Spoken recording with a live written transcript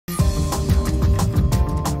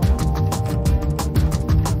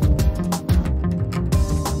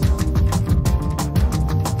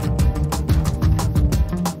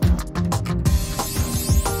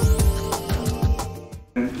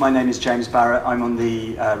My name is James Barrett. I'm on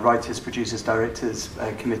the Writers, Producers, Directors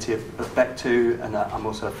Committee of BEC2, and I'm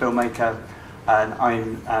also a filmmaker. And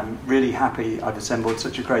I'm really happy I've assembled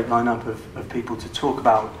such a great lineup of people to talk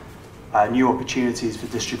about new opportunities for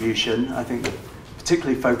distribution. I think that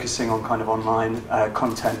particularly focusing on kind of online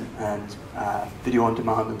content and video on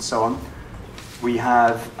demand and so on. We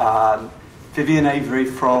have Vivienne Avery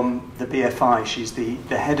from the BFI. She's the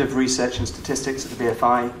head of research and statistics at the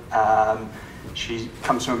BFI. She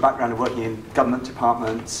comes from a background of working in government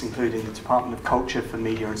departments, including the Department of Culture for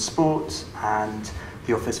Media and Sport and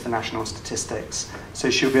the Office for National Statistics. So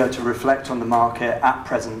she'll be able to reflect on the market at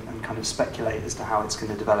present and kind of speculate as to how it's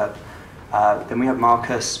going to develop. Then we have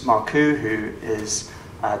Markou, who is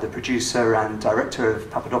the producer and director of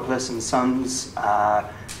Papadopoulos Sons,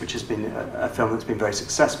 which has been a film that's been very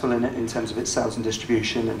successful in terms of its sales and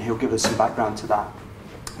distribution, and he'll give us some background to that.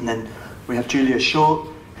 And then we have Julia Short,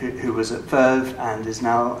 who was at Verve and is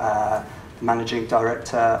now the managing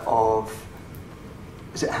director of,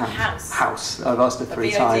 is it House? I've asked her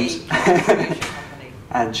 3 times.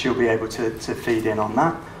 And she'll be able to feed in on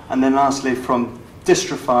that. And then lastly, from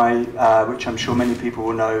Distrify, which I'm sure many people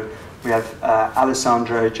will know, we have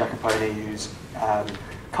Alessandro Jacoponi, who's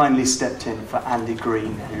kindly stepped in for Andy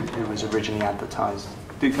Green, who was originally advertised.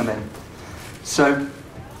 Do come in. So,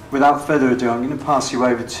 without further ado, I'm going to pass you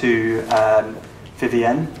over to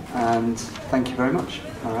Vivienne, and thank you very much.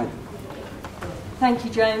 All right. Thank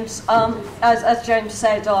you, James. As James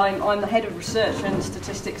said, I'm the head of research and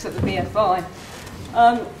statistics at the BFI.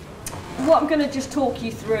 What I'm going to just talk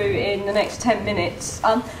you through in the next 10 minutes.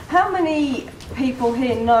 How many people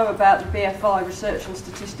here know about the BFI Research and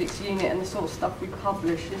Statistics Unit and the sort of stuff we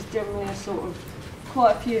publish? There's generally a sort of,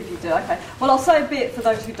 quite a few of you do. Okay. Well, I'll say a bit for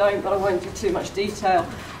those who don't, but I won't do too much detail.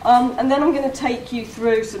 And then I'm going to take you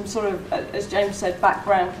through some sort of, as James said,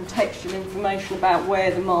 background contextual information about where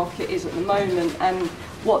the market is at the moment and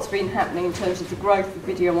what's been happening in terms of the growth of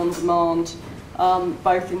video on demand,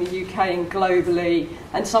 both in the UK and globally,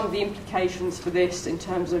 and some of the implications for this in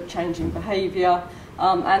terms of changing behaviour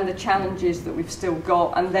and the challenges that we've still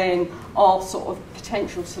got, and then our sort of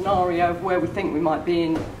potential scenario of where we think we might be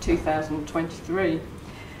in 2023.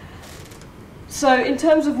 So in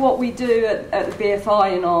terms of what we do at the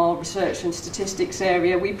BFI in our research and statistics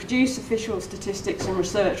area, we produce official statistics and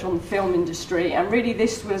research on the film industry, and really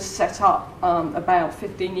this was set up about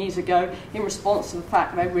 15 years ago in response to the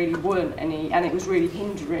fact there really weren't any, and it was really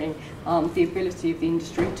hindering the ability of the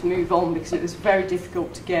industry to move on, because it was very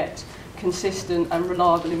difficult to get consistent and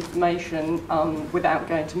reliable information without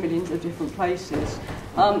going to millions of different places.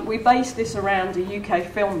 We base this around a UK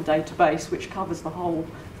film database which covers the whole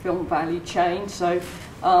film value chain. So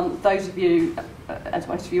those of you, as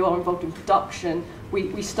most of you are involved in production,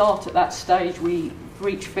 we start at that stage. For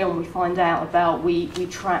each film we find out about, we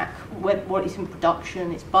track what is in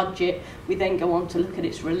production, its budget. We then go on to look at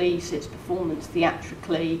its release, its performance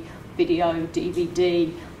theatrically, video,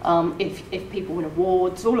 DVD, if people win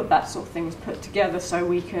awards, all of that sort of thing is put together so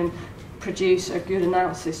we can produce a good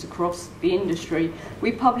analysis across the industry.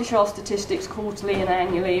 We publish our statistics quarterly and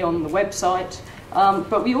annually on the website,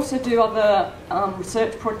 but we also do other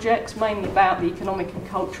research projects, mainly about the economic and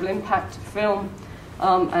cultural impact of film,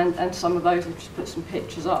 and some of those, I've just put some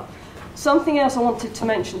pictures up. Something else I wanted to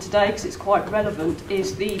mention today, because it's quite relevant,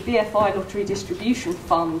 is the BFI Lottery Distribution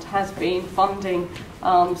Fund has been funding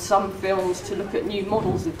some films to look at new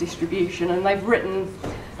models of distribution, and they've written,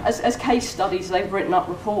 as case studies, they've written up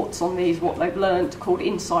reports on these, what they've learned, called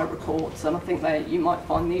insight reports, and I think you might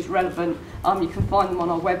find these relevant. You can find them on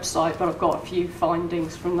our website, but I've got a few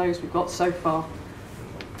findings from those we've got so far.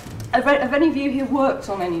 Have any of you here worked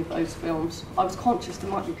on any of those films? I was conscious there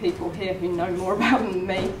might be people here who know more about them than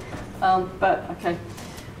me, but okay.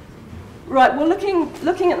 Right, well,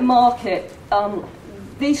 looking at the market,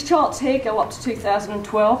 these charts here go up to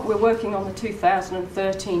 2012. We're working on the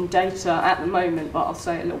 2013 data at the moment, but I'll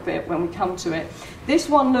say a little bit when we come to it. This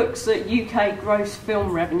one looks at UK gross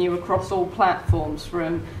film revenue across all platforms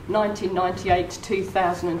from 1998 to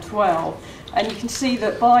 2012. And you can see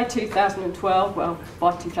that by 2012, well,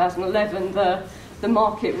 by 2011, the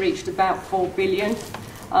market reached about 4 billion.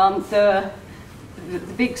 The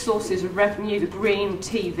big sources of revenue, the green,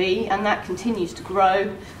 TV, and that continues to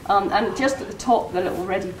grow. And just at the top, the little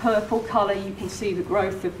reddy purple colour, you can see the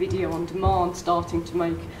growth of video on demand starting to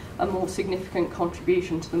make a more significant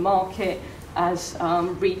contribution to the market as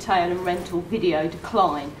retail and rental video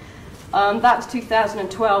decline. That was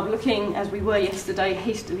 2012. Looking, as we were yesterday,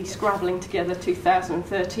 hastily scrabbling together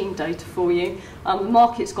 2013 data for you. The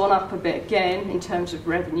market's gone up a bit again in terms of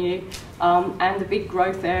revenue, and the big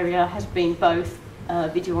growth area has been both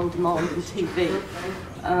video on demand and TV.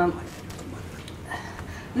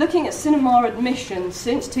 Looking at cinema admissions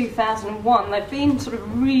since 2001, they've been sort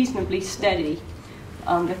of reasonably steady.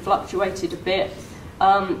 They've fluctuated a bit.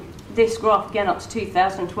 This graph again up to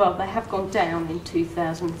 2012, they have gone down in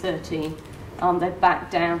 2013. They've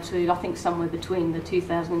backed down to, I think, somewhere between the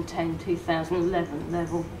 2010-2011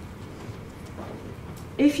 level.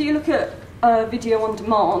 If you look at video on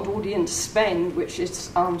demand audience spend, which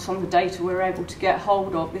is some of the data we're able to get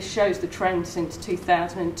hold of, this shows the trend since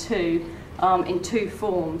 2002 in two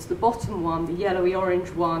forms. The bottom one, the yellowy orange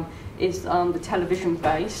one, is the television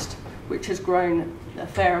based, which has grown a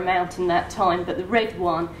fair amount in that time, but the red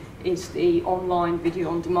one is the online video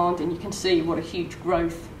on demand, and you can see what a huge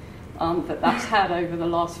growth that's had over the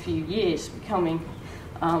last few years, becoming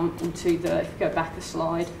into the, if you go back a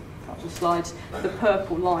slide, a couple of slides, the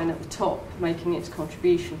purple line at the top, making its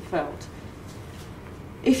contribution felt.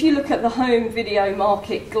 If you look at the home video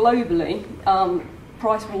market globally,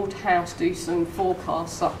 Pricewaterhouse do some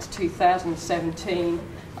forecasts up to 2017.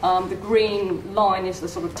 The green line is the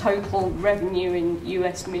sort of total revenue in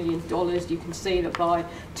US $million. You can see that by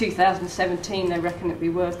 2017 they reckon it'll be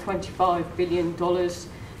worth $25 billion.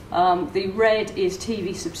 The red is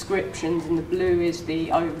TV subscriptions and the blue is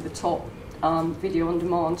the over-the-top video on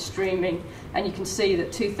demand streaming. And you can see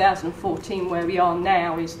that 2014, where we are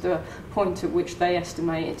now, is the point at which they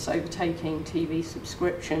estimate it's overtaking TV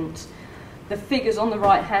subscriptions. The figures on the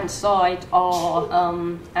right-hand side are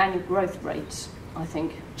annual growth rates, I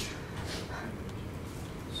think.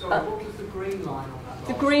 So what was the green line on that?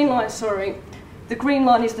 The green line, sorry. The green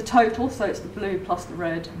line is the total, so it's the blue plus the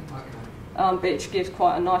red. Okay. Which gives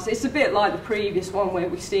quite a nice... It's a bit like the previous one where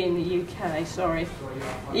we see in the UK, sorry.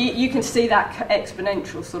 You can see that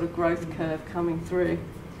exponential sort of growth curve coming through.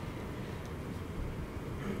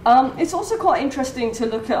 It's also quite interesting to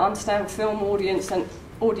look at, understand film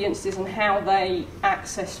audiences and how they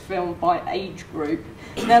access film by age group.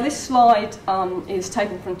 Now this slide is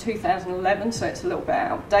taken from 2011, so it's a little bit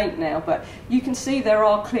out of date now, but you can see there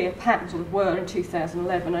are clear patterns, or were in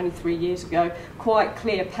 2011, only 3 years ago, quite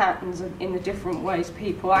clear patterns in the different ways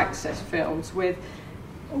people access films with...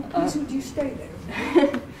 Oh, please would you stay there?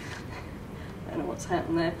 I don't know what's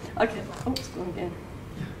happened there. Okay, oh, it's gone again.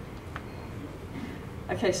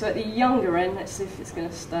 Okay, so at the younger end, let's see if it's going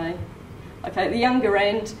to stay. Okay, at the younger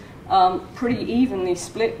end, pretty evenly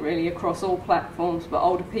split really across all platforms, but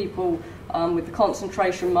older people with the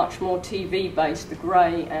concentration much more TV based, the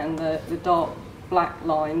grey and the dark black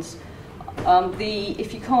lines.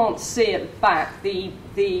 If you can't see at the back, the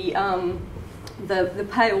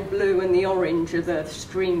pale blue and the orange are the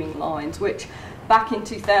streaming lines, which back in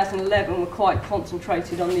 2011 were quite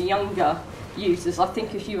concentrated on the younger users. I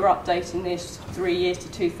think if you were updating this 3 years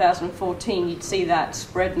to 2014, you'd see that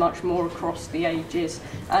spread much more across the ages,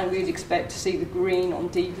 and we'd expect to see the green on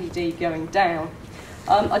DVD going down.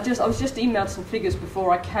 I was just emailed some figures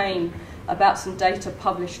before I came about some data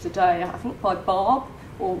published today, I think by Barb,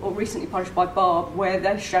 or recently published by Barb, where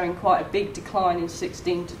they're showing quite a big decline in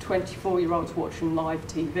 16 to 24-year-olds watching live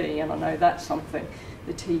TV, and I know that's something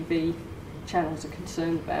the TV channels are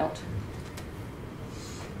concerned about.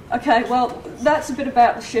 Okay, well, that's a bit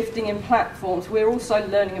about the shifting in platforms. We're also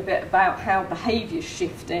learning a bit about how behaviour's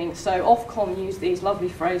shifting. So Ofcom use these lovely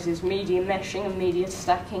phrases, media meshing and media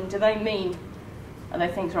stacking. Do they mean, are they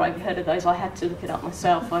things right? Have you heard of those? I had to look it up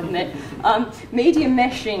myself, I admit. Media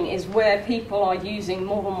meshing is where people are using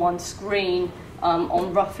more than one screen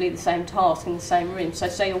on roughly the same task in the same room. So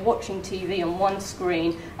say you're watching TV on one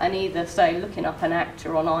screen and either, say, looking up an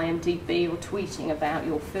actor on IMDb or tweeting about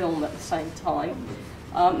your film at the same time.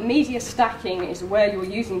 Media stacking is where you're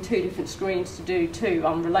using two different screens to do two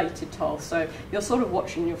unrelated tasks. So you're sort of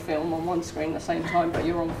watching your film on one screen at the same time, but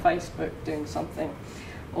you're on Facebook doing something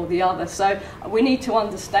or the other. So we need to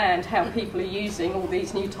understand how people are using all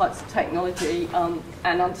these new types of technology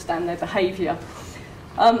and understand their behaviour.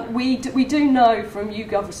 We do know from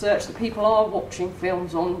YouGov research that people are watching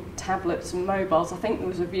films on tablets and mobiles. I think there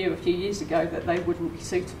was a view a few years ago that they wouldn't be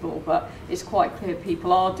suitable, but it's quite clear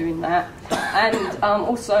people are doing that. And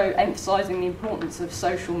also emphasising the importance of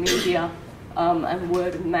social media and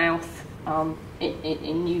word of mouth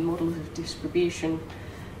in new models of distribution.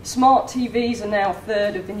 Smart TVs are now a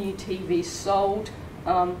third of the new TVs sold,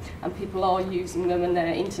 and people are using them and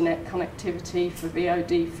their internet connectivity for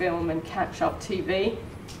VOD film and catch-up TV.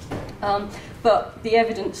 But the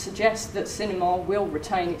evidence suggests that cinema will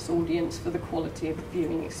retain its audience for the quality of the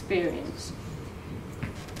viewing experience.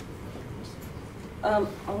 I'm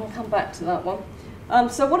going to come back to that one.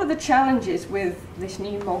 So what are the challenges with this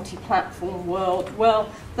new multi-platform world? Well,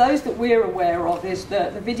 those that we're aware of is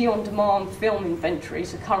that the video-on-demand film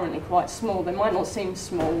inventories are currently quite small. They might not seem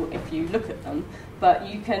small if you look at them, but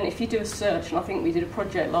you can, if you do a search, and I think we did a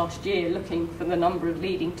project last year looking for the number of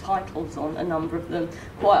leading titles on a number of them,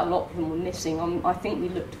 quite a lot of them were missing. I think we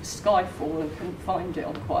looked for Skyfall and couldn't find it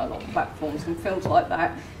on quite a lot of platforms, and films like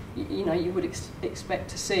that, you know, you would expect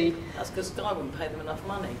to see. That's because Sky wouldn't pay them enough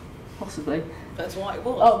money. Possibly. That's why it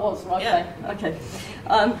was. Oh, it was, right, yeah. Okay.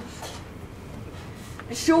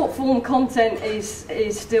 Short form content is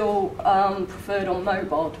still preferred on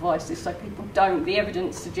mobile devices, so people don't, the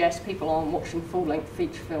evidence suggests people aren't watching full-length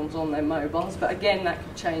feature films on their mobiles, but again that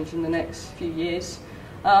could change in the next few years.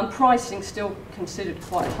 Pricing still considered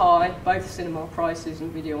quite high, both cinema prices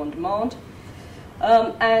and video on demand.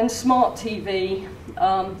 And smart TV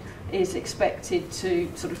is expected to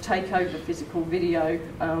sort of take over physical video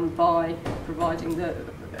by providing the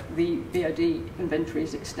VOD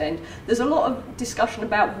inventories extend. There's a lot of discussion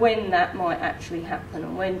about when that might actually happen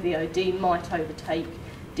and when VOD might overtake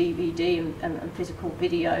DVD and physical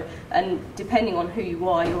video, and depending on who you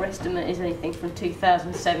are, your estimate is anything from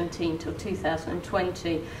 2017 till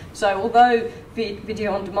 2020. So although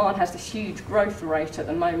video on demand has this huge growth rate at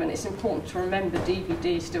the moment, it's important to remember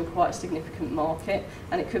DVD is still quite a significant market,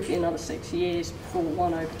 and it could be another 6 years before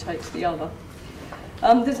one overtakes the other.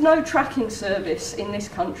 There's no tracking service in this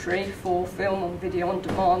country for film on video on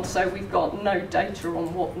demand, so we've got no data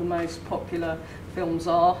on what the most popular films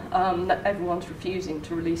are. Everyone's refusing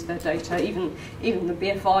to release their data. Even the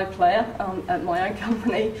BFI player at my own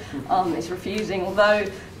company is refusing, although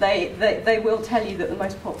they will tell you that the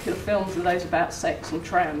most popular films are those about sex and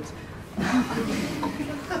trams.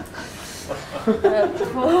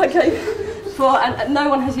 And no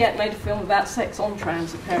one has yet made a film about sex on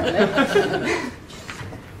trams, apparently.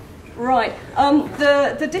 Right,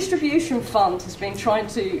 the distribution fund has been trying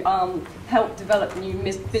to help develop new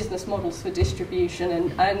business models for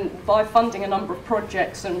distribution, and by funding a number of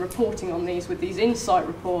projects and reporting on these with these insight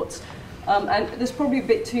reports, and there's probably a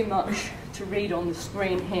bit too much to read on the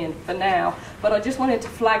screen here for now, but I just wanted to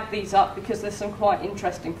flag these up because there's some quite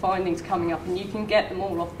interesting findings coming up, and you can get them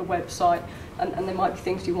all off the website, and there might be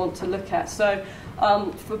things you want to look at. So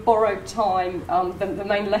for borrowed time, the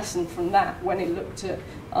main lesson from that, when it looked at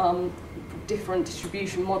different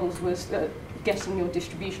distribution models, was getting your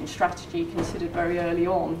distribution strategy considered very early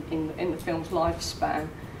on in the film's lifespan.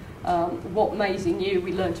 What Maisie knew,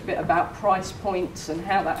 we learnt a bit about price points and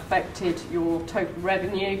how that affected your total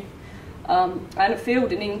revenue. And a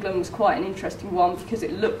field in England was quite an interesting one because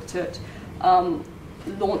it looked at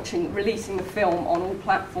releasing the film on all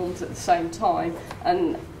platforms at the same time,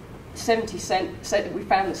 and we found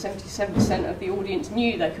that 77% of the audience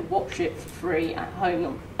knew they could watch it for free at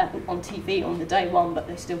home on TV on the day one, but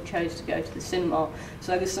they still chose to go to the cinema.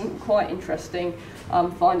 So there's some quite interesting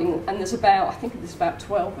findings, and I think there's about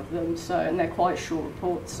 12 of them, and they're quite short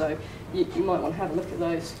reports, so you might want to have a look at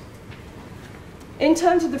those. In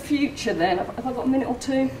terms of the future then, have I got a minute or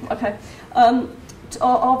two? Okay.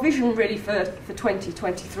 Our vision really for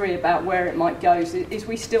 2023 about where it might go is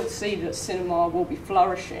we still see that cinema will be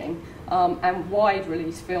flourishing, and wide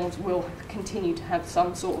release films will continue to have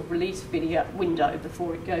some sort of release video window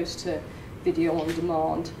before it goes to video on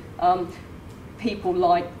demand. People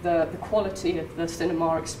like the quality of the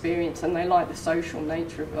cinema experience, and they like the social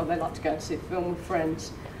nature of it, or they like to go and see a film with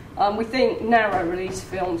friends. We think narrow release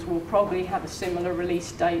films will probably have a similar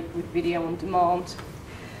release date with video on demand.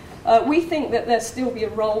 We think that there'll still be a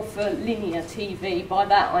role for linear TV. By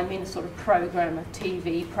that I mean a sort of programme of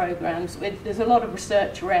TV programmes. There's a lot of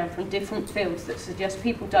research around from different fields that suggests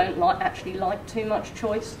people don't actually like too much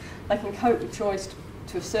choice. They can cope with choice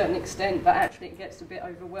to a certain extent, but actually it gets a bit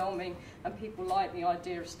overwhelming, and people like the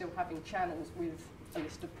idea of still having channels with a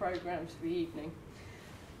list of programmes for the evening.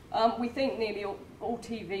 We think nearly all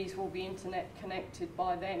TVs will be internet connected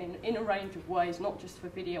by then in a range of ways, not just for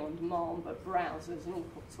video on demand, but browsers and all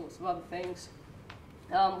sorts of other things.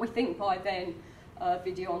 We think by then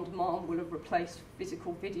video on demand will have replaced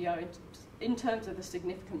physical video in terms of the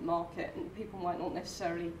significant market, and people might not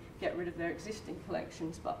necessarily get rid of their existing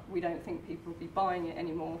collections, but we don't think people will be buying it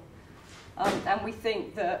anymore. And we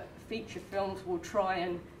think that feature films will try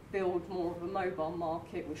and build more of a mobile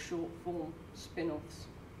market with short form spin-offs.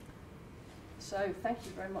 So thank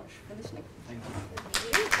you very much for listening. Thank you.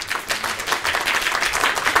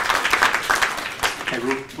 Okay,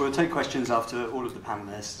 we'll take questions after all of the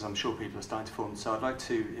panellists, as I'm sure people are starting to form. So I'd like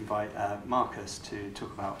to invite Marcus to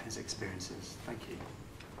talk about his experiences. Thank you.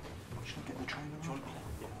 Should I get the trainer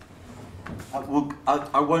on?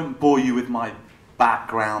 I won't bore you with my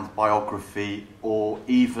background, biography, or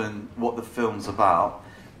even what the film's about,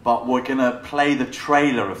 but we're going to play the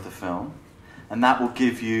trailer of the film, and that will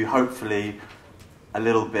give you, hopefully, a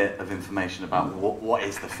little bit of information about what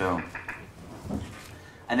is the film.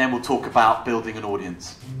 And then we'll talk about building an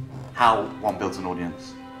audience, how one builds an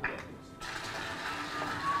audience.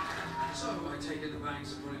 So, I take it the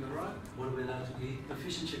banks are putting the right. What are we allowed to eat? A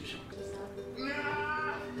fish and chip shop.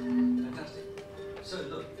 Fantastic. So,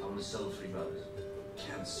 look, I want to sell Three Brothers.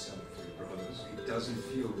 Can't sell Three Brothers. It doesn't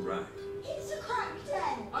feel right. It's a crack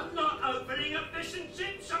den. I'm not opening a fish and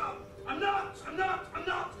chip shop. I'm not.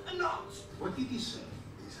 What did he say?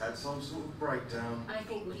 He's had some sort of breakdown. I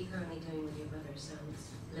think what you're currently doing with your brother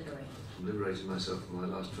sounds liberating. I'm liberating myself from my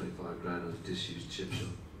last 25 grand on a disused chip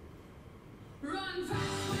shop. Run fast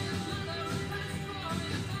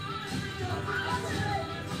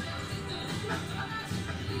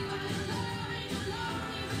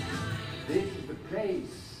This is the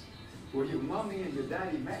place where your mommy and your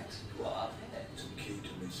daddy met. What? It's a key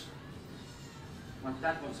to me, sir. My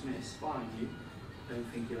dad wants me to spy on you. Don't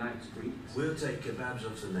think he likes Greeks. We'll take kebabs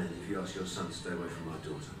off the men if you ask your son to stay away from my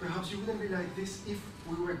daughter. Perhaps you wouldn't be like this if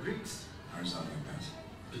we were Greeks. Harry's not like that.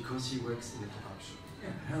 Because he works in a kebab shop.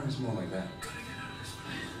 Yeah, Harry's more like that. Gotta get out of this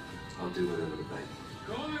place. I'll do whatever the bait.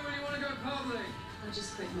 Call me when you want to go public. I'll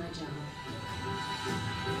just quit my job.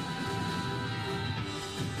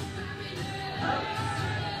 Go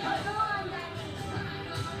on, Daddy.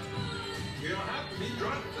 You don't have to be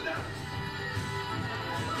drunk for that.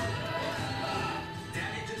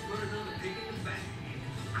 Daddy just put another pig in the bag.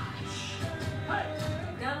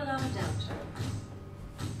 Got a lot of doubt.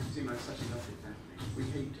 You seem like such a lovely family. We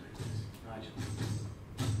hate doing this. Nigel.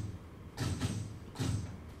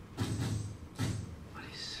 What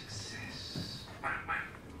is success?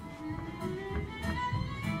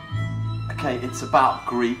 Okay, it's about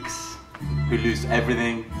Greeks who lose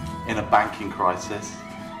everything in a banking crisis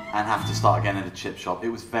and have to start again in a chip shop. It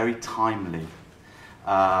was very timely.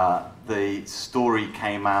 The story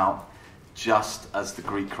came out just as the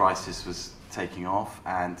Greek crisis was taking off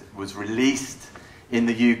and was released in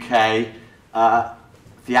the UK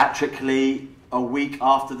theatrically a week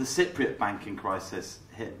after the Cypriot banking crisis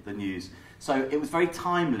hit the news. So it was very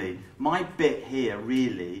timely. My bit here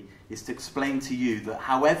really is to explain to you that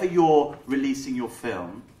however you're releasing your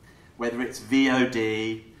film, whether it's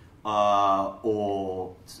VOD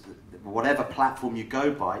or whatever platform you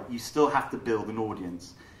go by, you still have to build an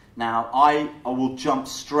audience. Now, I will jump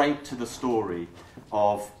straight to the story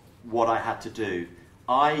of what I had to do.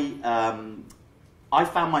 I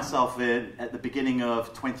found myself at the beginning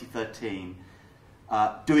of 2013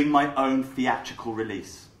 doing my own theatrical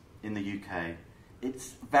release in the UK.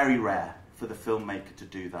 It's very rare for the filmmaker to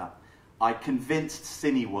do that. I convinced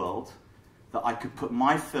Cineworld that I could put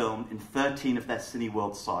my film in 13 of their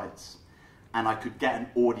Cineworld sites and I could get an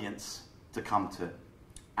audience to come to it.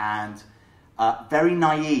 And very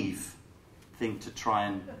naive thing to try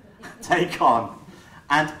and take on.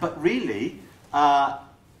 But really,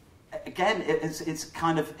 again,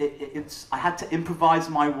 I had to improvise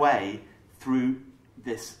my way through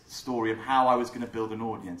this story of how I was going to build an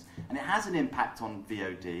audience. And it has an impact on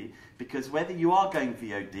VOD, because whether you are going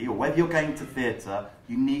VOD or whether you're going to theatre,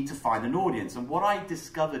 you need to find an audience. And what I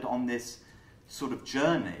discovered on this sort of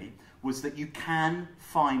journey was that you can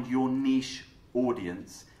find your niche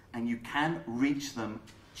audience and you can reach them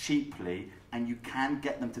cheaply and you can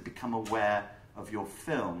get them to become aware of your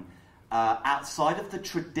film outside of the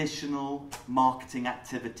traditional marketing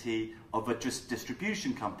activity of a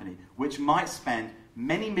distribution company, which might spend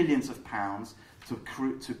many millions of pounds to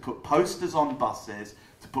put posters on buses,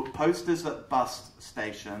 to put posters at bus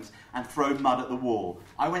stations and throw mud at the wall.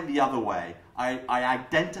 I went the other way. I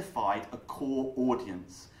identified a core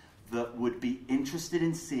audience that would be interested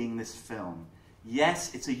in seeing this film.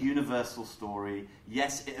 Yes, it's a universal story.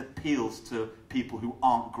 Yes, it appeals to people who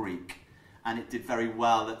aren't Greek. And it did very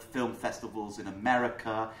well at film festivals in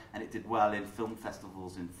America, and it did well in film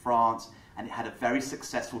festivals in France, and it had a very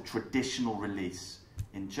successful traditional release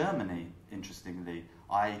in Germany, interestingly.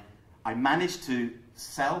 I managed to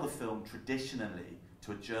sell the film traditionally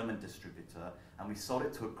to a German distributor, and we sold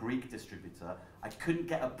it to a Greek distributor. I couldn't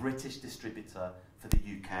get a British distributor for the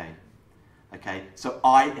UK. Okay, so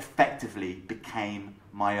I effectively became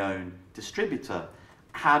my own distributor.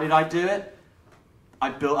 How did I do it? I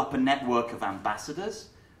built up a network of ambassadors,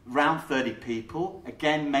 around 30 people,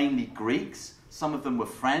 again, mainly Greeks. Some of them were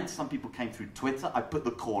friends, some people came through Twitter. I put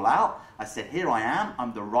the call out. I said, here I am,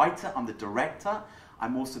 I'm the writer, I'm the director,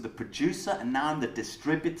 I'm also the producer, and now I'm the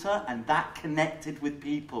distributor, and that connected with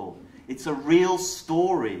people. It's a real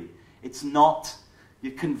story. It's not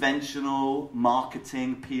your conventional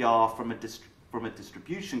marketing, PR from a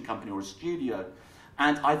distribution company or a studio.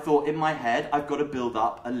 And I thought in my head, I've got to build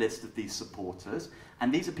up a list of these supporters.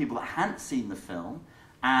 And these are people that hadn't seen the film.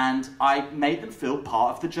 And I made them feel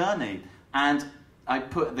part of the journey. And I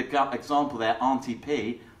put the example there, Auntie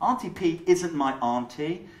P. Auntie P isn't my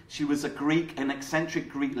auntie. She was an eccentric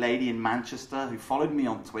Greek lady in Manchester who followed me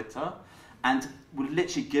on Twitter and would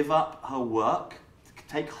literally give up her work,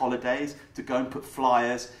 take holidays, to go and put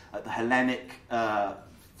flyers at the Hellenic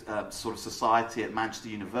sort of society at Manchester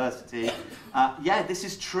University. Yeah, this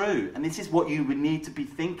is true, and this is what you would need to be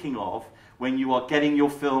thinking of when you are getting your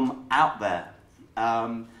film out there.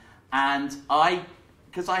 And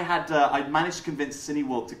because I'd managed to convince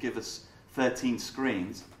Cineworld to give us 13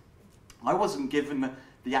 screens, I wasn't given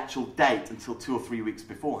the actual date until 2 or 3 weeks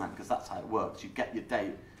beforehand, because that's how it works. You get your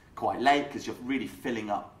date quite late because you're really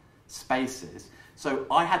filling up spaces. So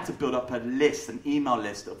I had to build up a list, an email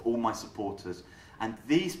list of all my supporters. And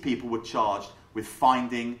these people were charged with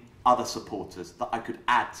finding other supporters that I could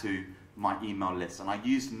add to my email list. And I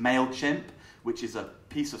used MailChimp, which is a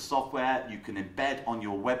piece of software you can embed on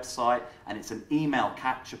your website, and it's an email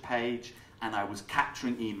capture page. And I was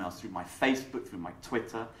capturing emails through my Facebook, through my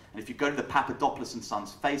Twitter. And if you go to the Papadopoulos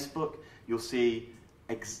Sons Facebook, you'll see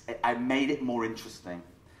I made it more interesting.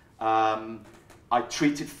 I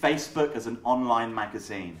treated Facebook as an online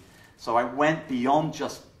magazine. So I went beyond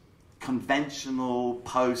just conventional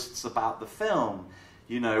posts about the film.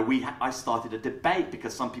 You know, I started a debate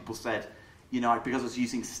because some people said, you know, because I was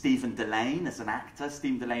using Stephen Delane as an actor.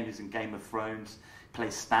 Stephen Delane, who's in Game of Thrones,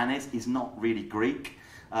 plays Stannis. He's not really Greek.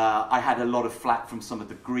 I had a lot of flack from some of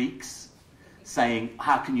the Greeks saying,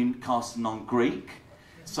 how can you cast a non-Greek?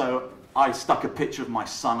 So I stuck a picture of my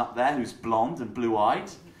son up there who's blonde and blue-eyed.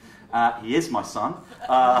 He is my son.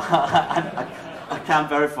 I can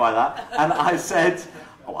verify that. And I said,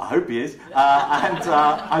 oh, I hope he is.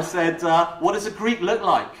 I said, what does a Greek look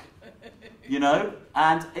like? You know?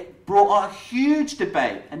 And it brought a huge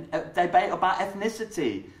debate, and a debate about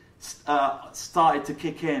ethnicity started to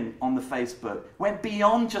kick in on the Facebook. Went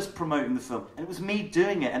beyond just promoting the film. And it was me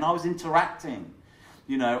doing it, and I was interacting.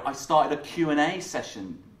 You know, I started a Q&A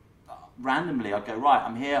session randomly. I'd go, right,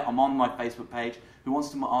 I'm here, I'm on my Facebook page. Who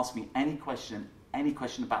wants to ask me any question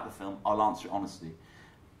about the film? I'll answer it honestly.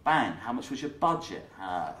 Bang, how much was your budget?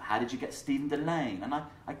 How did you get Stephen Delane? And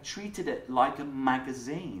I treated it like a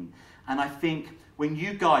magazine. And I think when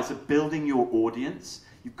you guys are building your audience,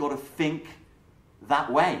 you've got to think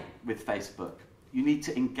that way with Facebook. You need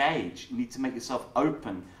to engage. You need to make yourself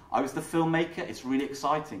open. I was the filmmaker. It's really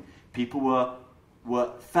exciting. People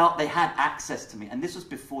felt they had access to me. And this was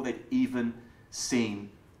before they'd even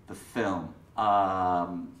seen the film. I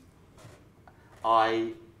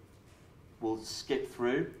will skip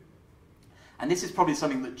through. And this is probably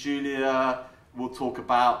something that Julia will talk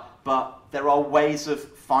about, but there are ways of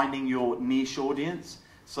finding your niche audience.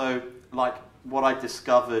 So, like what I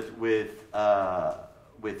discovered with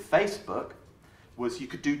Facebook was you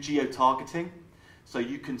could do geo-targeting. So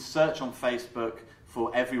you can search on Facebook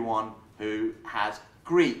for everyone who has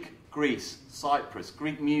Greece, Cyprus,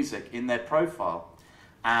 Greek music in their profile.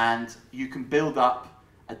 And you can build up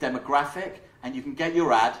a demographic and you can get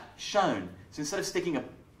your ad shown. So instead of sticking a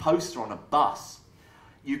poster on a bus,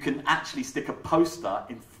 you can actually stick a poster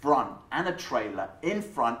in front and a trailer in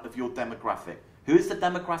front of your demographic. Who is the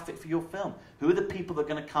demographic for your film? Who are the people that are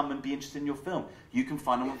going to come and be interested in your film? You can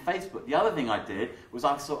find them on Facebook. The other thing I did was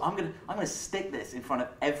I thought, I'm going to stick this in front of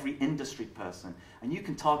every industry person. And you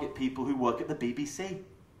can target people who work at the BBC.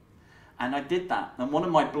 And I did that. And one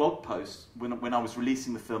of my blog posts, when I was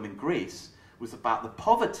releasing the film in Greece, was about the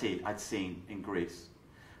poverty I'd seen in Greece.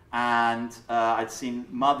 And I'd seen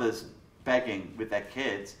mothers begging with their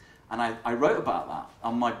kids. And I wrote about that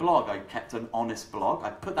on my blog. I kept an honest blog. I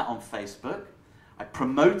put that on Facebook. I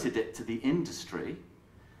promoted it to the industry.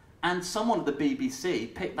 And someone at the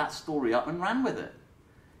BBC picked that story up and ran with it.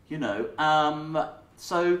 You know,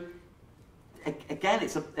 so again,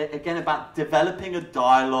 it's again about developing a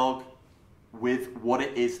dialogue with what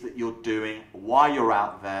it is that you're doing, why you're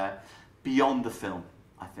out there, beyond the film,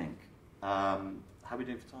 I think. How are we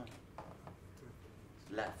doing for time?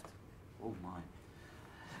 Left. Oh my.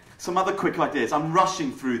 Some other quick ideas. I'm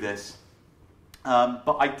rushing through this.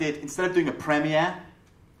 But I did, instead of doing a premiere,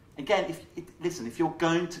 again, if you're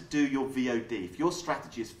going to do your VOD, if your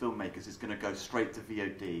strategy as filmmakers is going to go straight to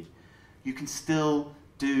VOD, you can still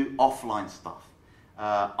do offline stuff.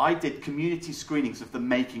 I did community screenings of the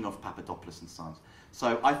making of Papadopoulos Sons.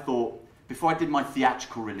 So I thought, before I did my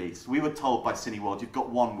theatrical release, we were told by Cineworld, you've got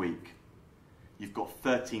 1 week. You've got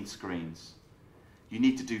 13 screens. you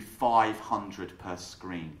need to do 500 per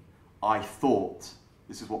screen. I thought,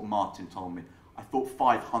 this is what Martin told me, I thought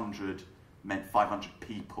 500 meant 500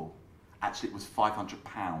 people. Actually, it was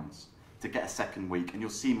 £500 to get a second week, and you'll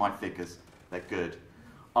see my figures, they're good.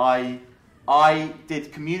 I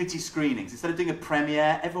did community screenings. Instead of doing a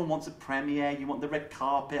premiere, everyone wants a premiere, you want the red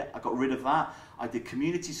carpet, I got rid of that. I did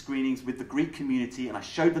community screenings with the Greek community, and I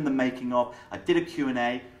showed them the making of. I did a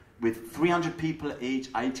Q&A with 300 people each.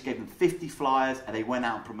 I each gave them 50 flyers, and they went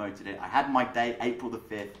out and promoted it. I had my day, April the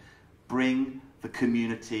 5th, bring the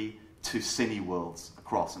community to Cineworlds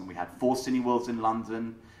across. And we had 4 Cineworlds in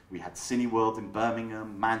London, we had Cineworld in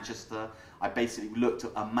Birmingham, Manchester. I basically looked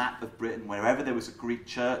at a map of Britain, wherever there was a Greek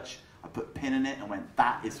church, I put a pin in it and went,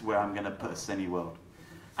 that is where I'm going to put a Cineworld.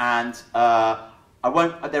 And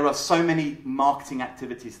there are so many marketing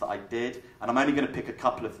activities that I did, and I'm only going to pick a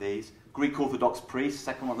couple of these. Greek Orthodox priest,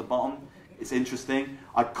 second one at the bottom. It's interesting.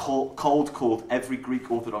 I cold called every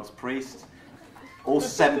Greek Orthodox priest, all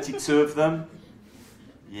 72 of them.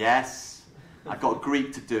 Yes. I got a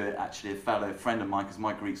Greek to do it, actually, a fellow friend of mine, because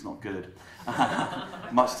my Greek's not good,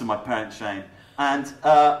 much to my parents' shame. And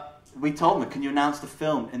we told them, can you announce the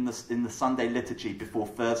film in the Sunday liturgy before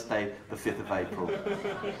Thursday, the 5th of April?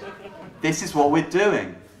 This is what we're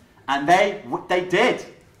doing. And they did.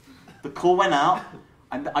 The call went out,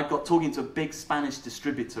 and I got talking to a big Spanish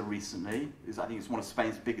distributor recently. I think it's one of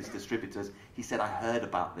Spain's biggest distributors. He said, I heard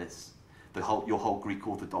about this. Your whole Greek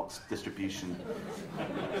Orthodox distribution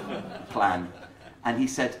plan. And he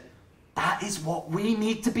said, that is what we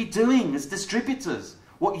need to be doing as distributors.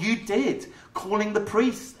 What you did, calling the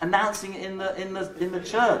priest, announcing it in the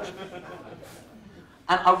church.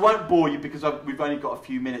 And I won't bore you because we've only got a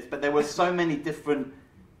few minutes, but there were so many different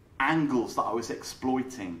angles that I was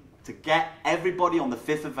exploiting to get everybody on the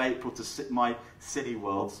 5th of April to my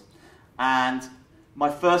Cineworlds. And my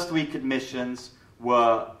first week admissions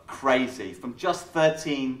were crazy. From just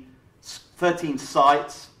 13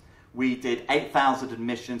 sites, we did 8,000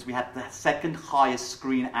 admissions. We had the second highest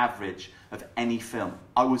screen average of any film.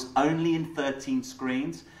 I was only in 13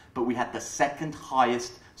 screens, but we had the second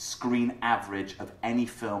highest screen average of any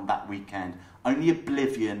film that weekend. Only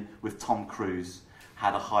Oblivion with Tom Cruise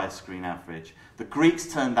had a higher screen average. The Greeks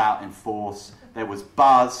turned out in force. There was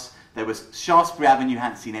buzz. There was Shaftesbury Avenue,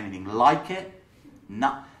 hadn't seen anything like it.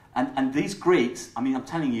 No. And these Greeks, I mean, I'm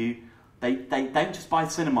telling you, they don't just buy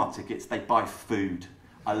cinema tickets, they buy food.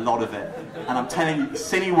 A lot of it. And I'm telling you,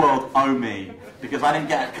 Cineworld owe me, because I didn't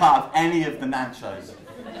get a cut of any of the nachos.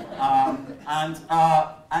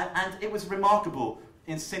 And it was remarkable.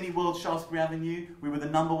 In Cineworld, Shaftesbury Avenue, we were the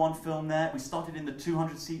 #1 film there. We started in the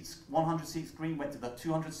 100-seat screen, went to the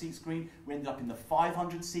 200-seat screen, we ended up in the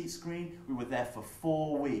 500-seat screen. We were there for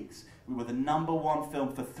 4 weeks. We were the #1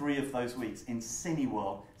 film for 3 of those weeks in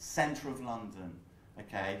Cineworld, centre of London,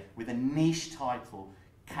 okay, with a niche title,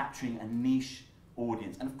 capturing a niche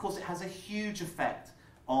audience. And of course it has a huge effect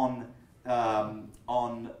on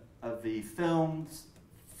the film's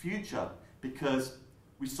future, because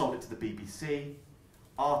we sold it to the BBC,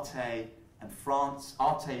 Arte and France.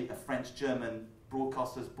 Arte, a French-German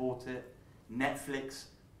broadcasters, bought it. Netflix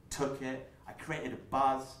took it. I created a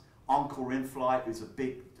buzz. Encore in-flight, who's a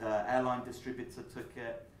big airline distributor, took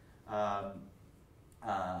it.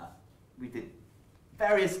 We did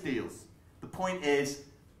various deals. The point is,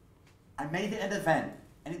 I made it an event.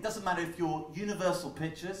 And it doesn't matter if you're Universal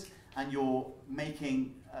Pictures and you're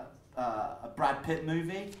making a Brad Pitt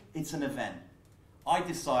movie, it's an event. I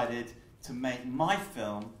decided to make my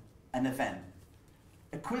film an event,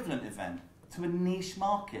 equivalent event to a niche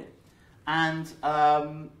market. And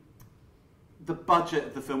the budget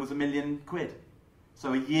of the film was £1 million.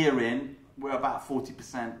 So a year in, we're about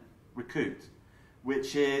 40% recouped,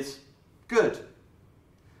 which is good.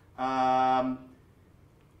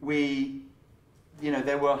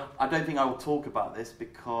 There were, I don't think I will talk about this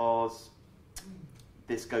because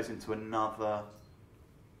this goes into another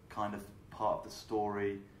kind of part of the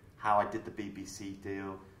story, how I did the BBC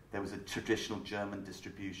deal. There was a traditional German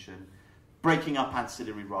distribution. Breaking up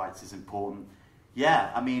ancillary rights is important.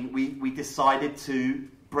 Yeah, I mean, we decided to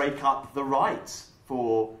break up the rights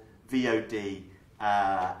for VOD,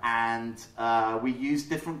 and we used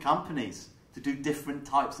different companies to do different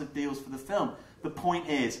types of deals for the film. The point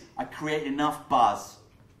is, I created enough buzz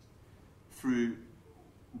through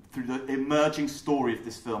the emerging story of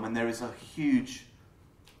this film, and there is a huge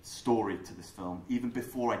story to this film, even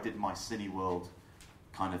before I did my Cineworld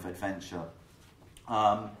kind of adventure,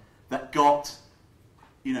 that got,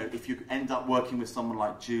 if you end up working with someone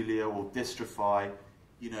like Julia or Distrify,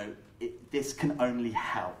 this can only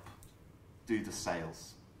help do the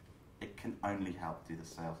sales. It can only help do the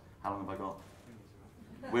sales. How long have I got?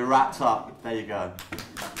 We're wrapped up. There you go.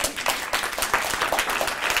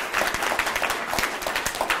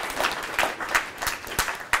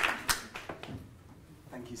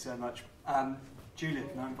 Thank you so much. Julia,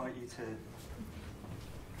 can I invite you to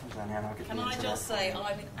come down here and I'll get Can the I intro. just say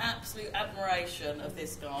I'm in absolute admiration of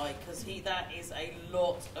this guy, because that is a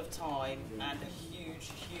lot of time and a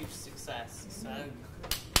huge, huge success. So,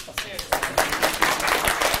 seriously.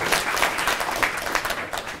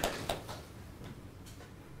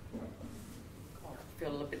 I feel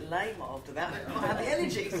a little bit lame after that. I don't have the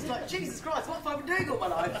energy. It's like, Jesus Christ, what have I been doing all my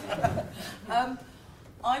life?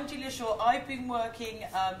 I'm Julia Shaw. I've been working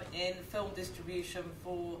in film distribution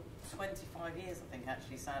for 25 years, I think,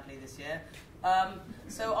 actually, sadly, this year.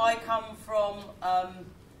 So I come from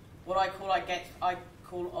what I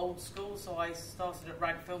call old school. So I started at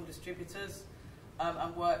Rag Film Distributors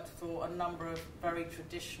and worked for a number of very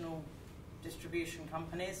traditional distribution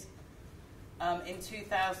companies. In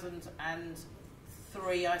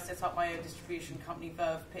 2003, I set up my own distribution company,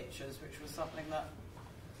 Verve Pictures, which was something that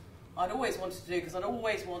I'd always wanted to do, because I'd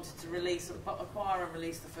always wanted to acquire and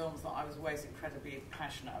release the films that I was always incredibly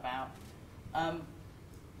passionate about.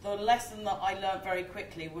 The lesson that I learned very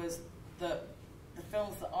quickly was that the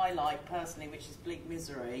films that I like personally, which is Bleak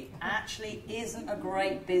Misery, actually isn't a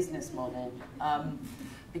great business model,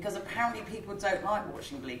 because apparently people don't like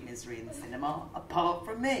watching Bleak Misery in the cinema, apart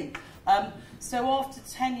from me. So after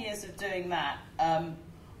 10 years of doing that,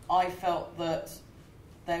 I felt that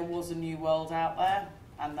there was a new world out there,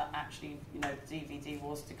 and that actually, DVD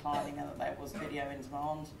was declining, and that there was video in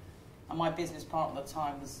demand. And my business partner at the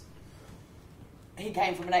time he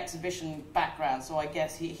came from an exhibition background, so I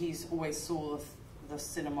guess he's always saw the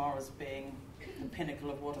cinema as being the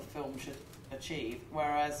pinnacle of what a film should achieve.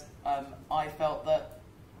 Whereas I felt that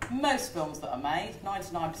most films that are made,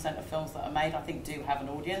 99% of films that are made, I think do have an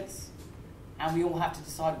audience, and we all have to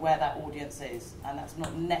decide where that audience is, and that's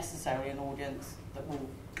not necessarily an audience that will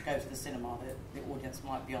go to the cinema. The audience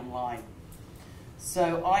might be online.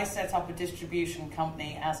 So I set up a distribution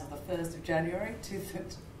company as of the 1st of January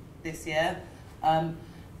this year, and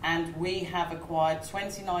we have acquired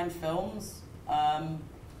 29 films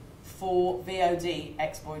for VOD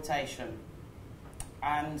exploitation.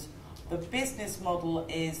 And the business model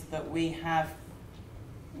is that we've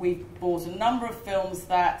bought a number of films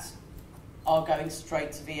that are going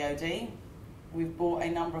straight to VOD. We've bought a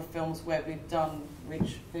number of films where we've done,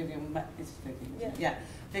 which Vivienne mentioned,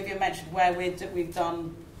 where we've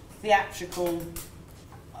done theatrical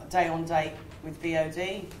day on date with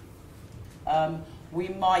VOD. We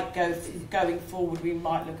might going forward, we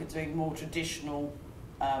might look at doing more traditional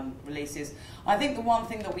releases. I think the one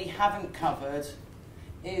thing that we haven't covered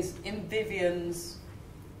is in Vivienne's,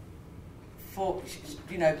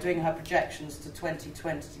 doing her projections to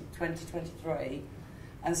 2020, 2023,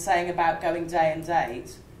 and saying about going day and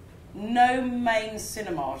date. No main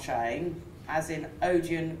cinema chain, as in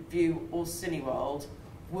Odeon, View or Cineworld,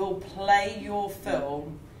 will play your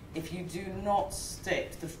film if you do not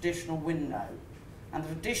stick to the traditional window. And the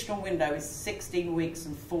traditional window is 16 weeks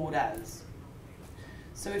and 4 days.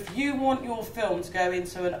 So if you want your film to go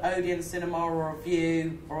into an Odeon cinema or a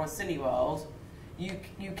View or a Cineworld, you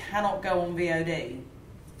cannot go on VOD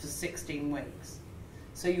for 16 weeks.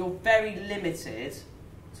 So you're very limited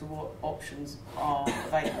to what options are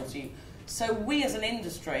available to you. So we as an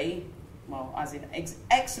industry, well, as in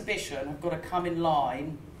exhibition, have got to come in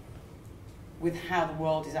line with how the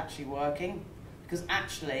world is actually working. Because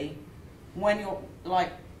actually, when you're,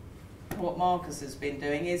 like what Marcus has been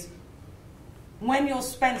doing, is when you're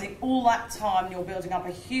spending all that time, you're building up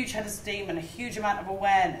a huge head of steam and a huge amount of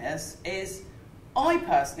awareness, I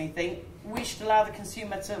personally think we should allow the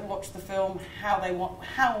consumer to watch the film how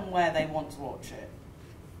and where they want to watch it.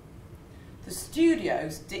 The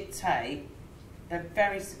studios dictate, they're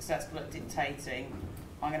very successful at dictating,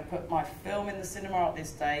 I'm going to put my film in the cinema at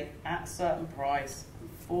this date at a certain price, and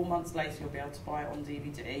 4 months later you'll be able to buy it on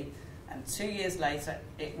DVD, and 2 years later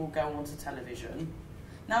it will go onto television.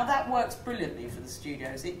 Now that works brilliantly for the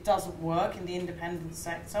studios. It doesn't work in the independent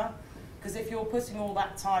sector, because if you're putting all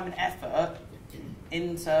that time and effort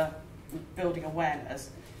into building awareness,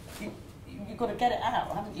 you've got to get it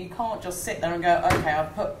out, haven't you? You can't just sit there and go, okay,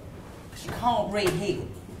 because you can't reheat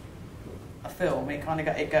a film.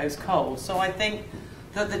 It goes cold. So I think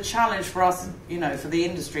that the challenge for us, for the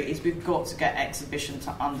industry, is we've got to get exhibition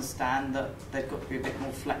to understand that they've got to be a bit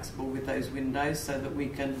more flexible with those windows, so that we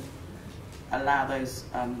can allow those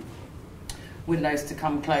windows to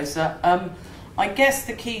come closer. I guess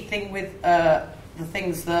the key thing with the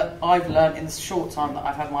things that I've learned in the short time that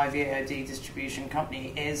I've had my VOD distribution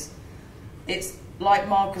company is, it's like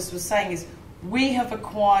Marcus was saying, is we have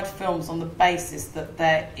acquired films on the basis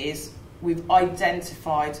that we've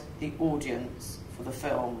identified the audience for the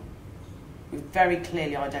film. We've very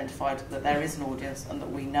clearly identified that there is an audience and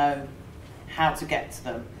that we know how to get to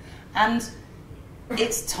them. And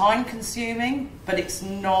it's time consuming, but it's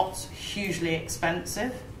not hugely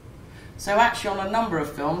expensive. So actually on a number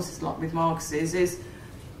of films, it's like with Markus's,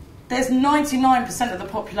 there's 99% of the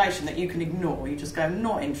population that you can ignore. You just go,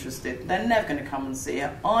 not interested. They're never going to come and see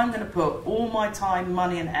it. I'm going to put all my time,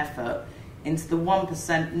 money and effort into the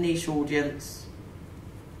 1% niche audience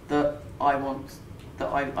that I want, that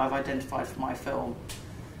I've identified for my film.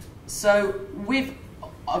 So we've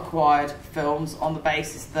acquired films on the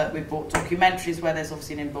basis that we've bought documentaries where there's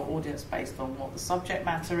obviously an inbuilt audience based on what the subject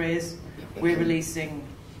matter is. We're releasing,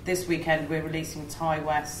 this weekend, we're releasing Ty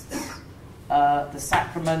West's The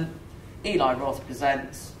Sacrament. Eli Roth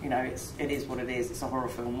presents, you know, it is what it is. It's a horror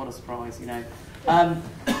film, what a surprise, you know.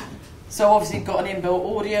 So obviously you've got an inbuilt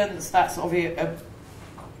audience, that's obviously an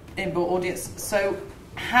inbuilt audience. So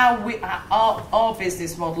how our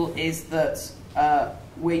business model is that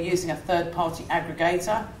we're using a third-party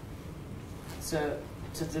aggregator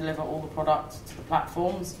to deliver all the product to the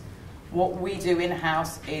platforms. What we do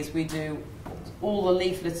in-house is we do all the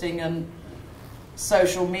leafleting and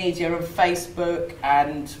social media and Facebook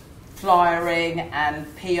and flyering and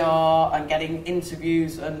PR and getting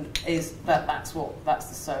interviews, and that's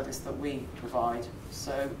the service that we provide.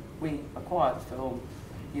 So we acquire the film,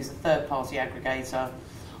 use a third-party aggregator.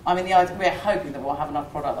 I mean, we're hoping that we'll have enough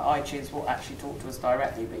product that iTunes will actually talk to us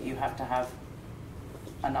directly, but you have to have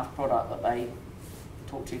enough product that they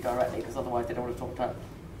talk to you directly, because otherwise they don't want to talk to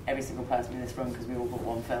every single person in this room because we all got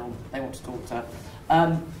one film they want to talk to.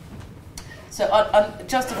 So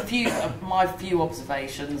just a few of my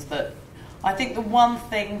observations, that I think the one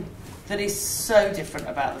thing that is so different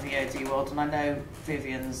about the VOD world, and I know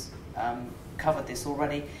Vivienne's covered this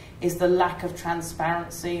already, is the lack of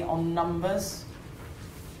transparency on numbers.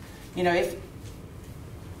 You know, if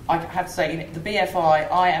I have to say, you know, the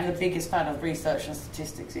BFI, I am the biggest fan of research and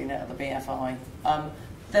statistics unit at the BFI.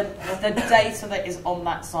 The data that is on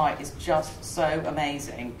that site is just so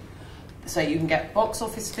amazing. So you can get box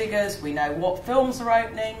office figures, we know what films are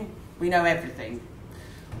opening, we know everything.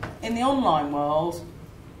 In the online world,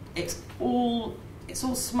 it's all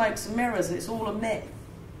smokes and mirrors, and it's all a myth.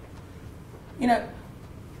 You know,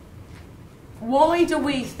 why do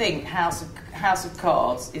we think House of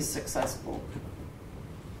Cards is successful?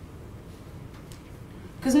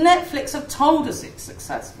 Because Netflix have told us it's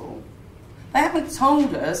successful. They haven't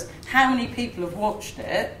told us how many people have watched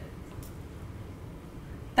it.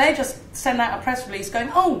 They just send out a press release going,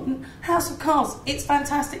 oh, House of Cards, it's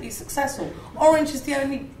fantastically successful. Orange is the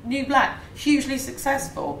only new black, hugely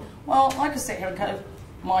successful. Well, I could sit here and kind of,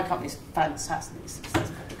 my company's fantastically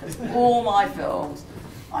successful because all my films,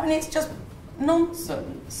 I mean, it's just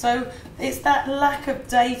nonsense. So it's that lack of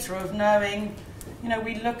data of knowing, you know,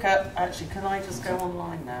 we look at, actually, can I just go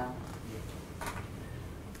online now?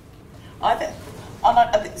 I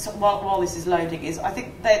think so while this is loading, I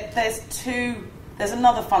think that there's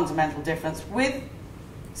another fundamental difference with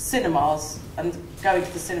cinemas and going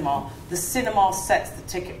to the cinema sets the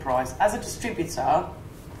ticket price. As a distributor,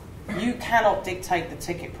 you cannot dictate the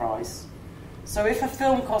ticket price. So if a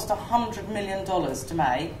film costs $100 million to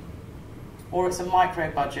make, or it's a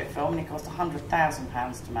micro budget film and it costs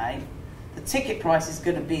 £100,000 to make, the ticket price is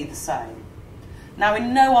going to be the same. Now,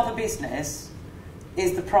 in no other business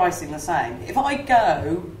is the pricing the same. If I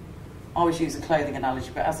go, I always use a clothing analogy,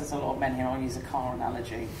 but as there's a lot of men here, I'll use a car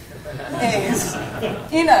analogy. Is,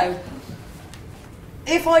 you know,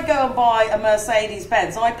 if I go and buy a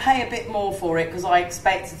Mercedes-Benz, I pay a bit more for it because I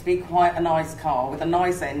expect it to be quite a nice car with a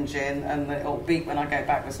nice engine and it'll beep when I go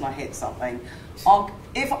backwards and I hit something. I'll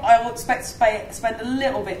expect to spend a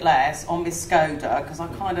little bit less on this Skoda because I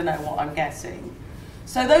kind of know what I'm getting.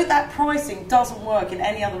 So though that pricing doesn't work in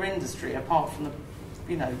any other industry apart from the,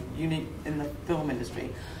 you know, unique in the film industry.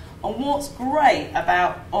 And what's great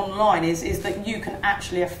about online is that you can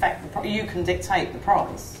actually affect the you can dictate the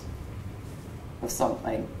price of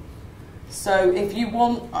something. So if you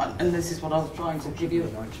want, and this is what I was trying to give you.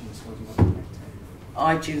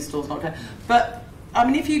 iTunes store's not connected. But I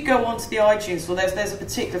mean, if you go onto the iTunes store, there's a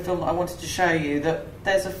particular film that I wanted to show you. That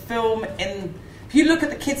there's a film in. If you look at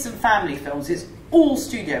the kids and family films, it's all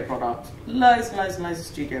studio product, loads and loads and loads of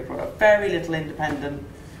studio product, very little independent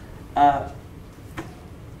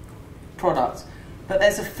product. But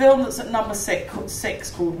there's a film that's at number 6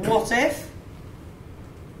 called What If?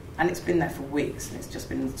 And it's been there for weeks, and it's just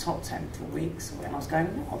been in the top 10 for weeks. And I was going,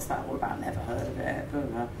 what's that all about? Never heard of it.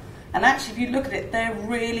 And actually, if you look at it, they're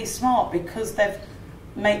really smart because they've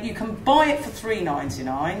you can buy it for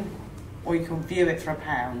 £3.99 or you can view it for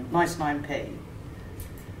 £1, 99p.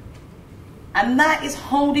 And that is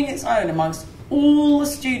holding its own amongst all the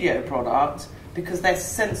studio product because they're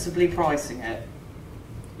sensibly pricing it.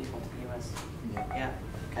 You want the US? Yeah.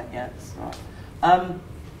 Okay, yeah, that's right.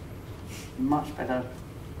 Much better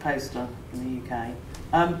poster in the UK.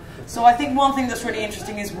 So I think one thing that's really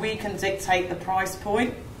interesting is we can dictate the price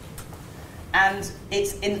point, and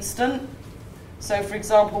it's instant. So, for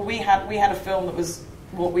example, we had a film that was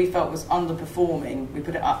what we felt was underperforming. We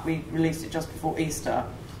put it up. We released it just before Easter,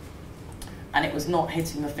 and it was not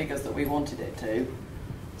hitting the figures that we wanted it to.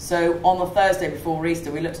 So on the Thursday before Easter,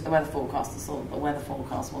 we looked at the weather forecast and saw that the weather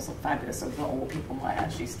forecast wasn't fabulous, so we thought, oh, people might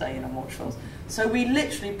actually stay in and watch films. So we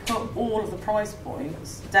literally put all of the price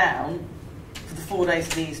points down for the 4 days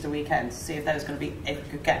of the Easter weekend to see if there was going to be, if we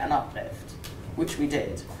could get an uplift, which we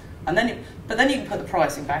did. And then, but then you can put the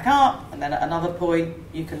pricing back up, and then at another point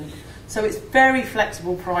you can. So it's very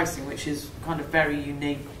flexible pricing, which is kind of very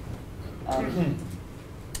unique.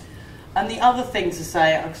 And the other thing to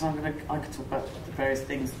say, because I could talk about the various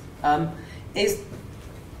things, is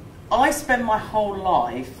I spend my whole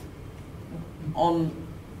life on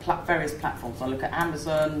various platforms. I look at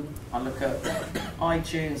Amazon, I look at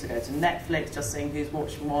iTunes, I go to Netflix, just seeing who's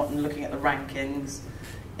watching what and looking at the rankings.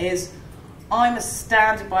 I'm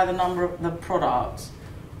astounded by the number of the product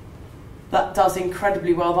that does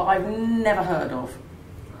incredibly well that I've never heard of,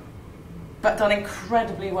 but done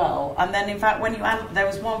incredibly well. And then, in fact, when you add, there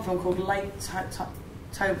was one film called Lake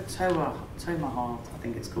Tomahawk, I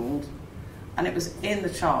think it's called, and it was in the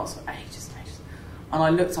charts for ages and ages. And I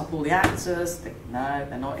looked up all the actors, think, no,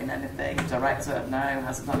 they're not in anything. Director, no,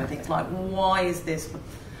 hasn't done anything. It's like, why is this?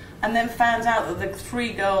 And then found out that the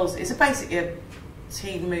three girls, it's basically a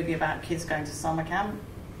teen movie about kids going to summer camp.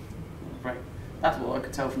 That's what I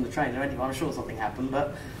could tell from the trailer anyway. I'm sure something happened,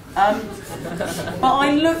 but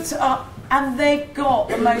I looked up, and they've got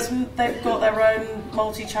their own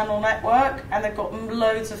multi-channel network, and they've got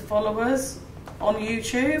loads of followers on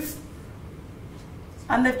YouTube,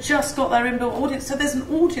 and they've just got their inbuilt audience. So there's an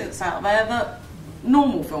audience out there that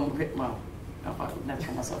normal film, well, I would never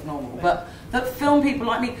call myself normal, but that film people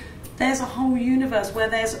like me. There's a whole universe where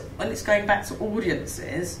and it's going back to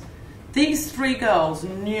audiences. These three girls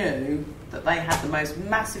knew that they had the most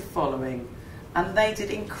massive following, and they did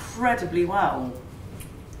incredibly well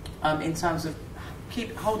in terms of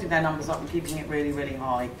holding their numbers up and keeping it really, really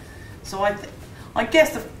high. So I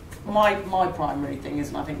guess my primary thing is,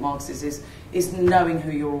 and I think Mark's is knowing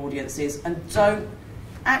who your audience is, and don't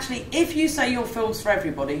actually, if you say your film's for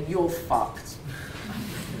everybody, you're fucked.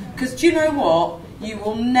 Because do you know what? You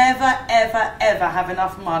will never, ever, ever have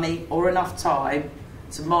enough money or enough time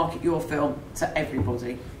to market your film to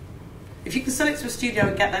everybody. If you can sell it to a studio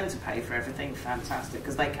and get them to pay for everything, fantastic,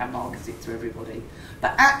 because they can market it to everybody.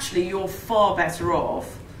 But actually, you're far better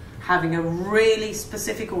off having a really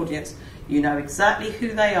specific audience. You know exactly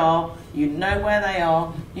who they are, you know where they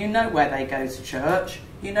are, you know where they go to church,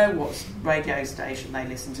 you know what radio station they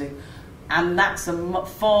listen to, and that's a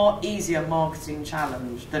far easier marketing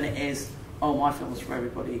challenge than it is, oh, my film's for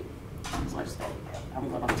everybody. So I just thought, I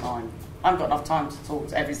haven't got enough time. I haven't got enough time to talk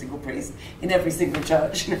to every single priest in every single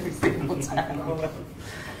church in every single town.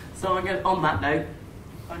 So on that note,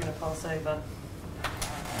 I'm going to pass over.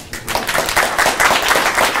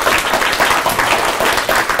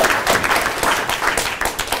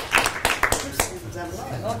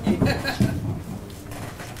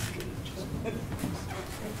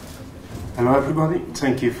 Hello everybody,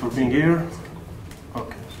 thank you for being here.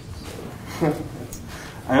 Okay.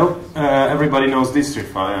 I hope everybody knows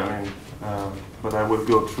Distrify, but I will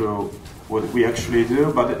go through what we actually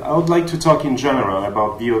do. But I would like to talk in general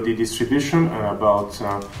about VOD distribution and about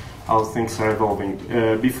how things are evolving.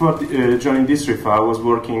 Before joining Distrify, I was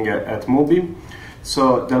working at Mobi.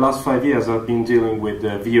 So the last 5 years I've been dealing with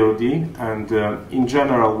VOD and in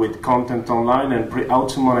general with content online and how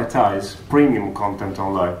to monetize premium content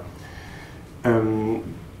online.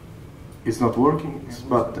 It's not working,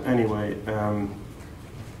 but anyway,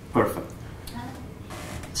 perfect.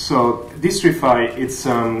 So Distrify, it's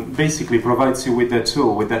basically provides you with a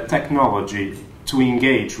tool, with a technology to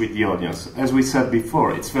engage with the audience. As we said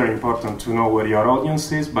before, it's very important to know where your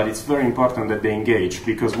audience is, but it's very important that they engage,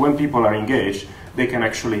 because when people are engaged, they can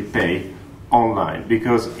actually pay online.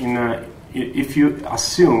 Because if you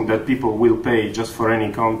assume that people will pay just for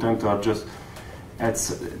any content or just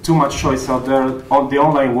it's too much choice out there. The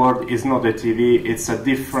online world is not a TV, it's a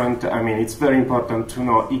different, it's very important to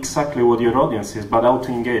know exactly what your audience is, but how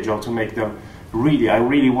to engage, how to make them I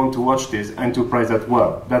really want to watch this and to price that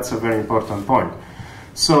well. That's a very important point.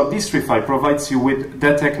 So Distrify provides you with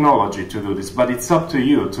the technology to do this, but it's up to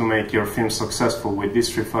you to make your film successful with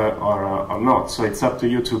Distrify or not. So it's up to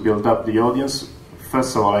you to build up the audience.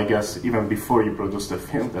 First of all, I guess, even before you produce the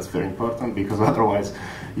film, that's very important, because otherwise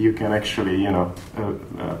you can actually, you know,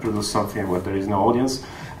 produce something where there is no audience.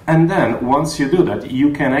 And then, once you do that,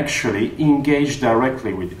 you can actually engage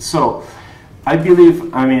directly with it. So, I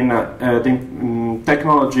believe, I mean,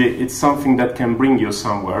 technology, it's something that can bring you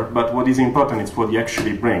somewhere, but what is important is what you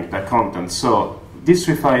actually bring, the content. So,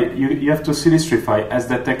 Distrify, you have to see Distrify as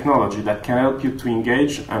the technology that can help you to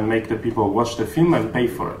engage and make the people watch the film and pay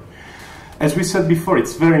for it. As we said before,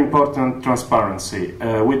 it's very important transparency.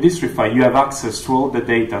 With Distrify, you have access to all the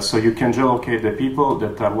data, so you can geolocate the people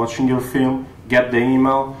that are watching your film, get the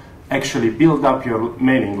email, actually build up your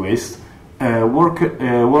mailing list,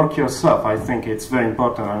 work yourself. I think it's very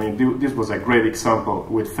important. I mean, this was a great example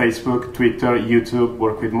with Facebook, Twitter, YouTube,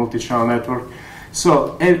 work with multi-channel network.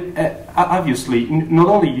 So obviously, not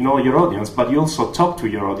only you know your audience, but you also talk to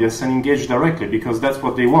your audience and engage directly, because that's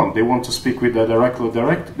what they want. They want to speak with the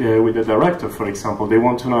director, for example. They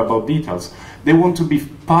want to know about details. They want to be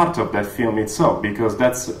part of that film itself, because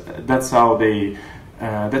that's how they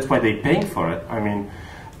that's why they're paying for it. I mean.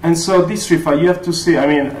 And so Distrify, you have to see, I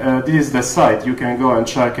mean, this is the site, you can go and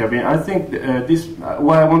check. I mean, I think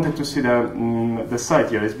why I wanted to see the site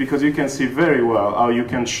here is because you can see very well how you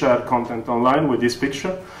can share content online with this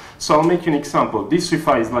picture. So I'll make you an example.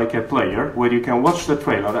 Distrify is like a player where you can watch the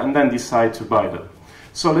trailer and then decide to buy them.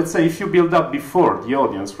 So let's say if you build up before the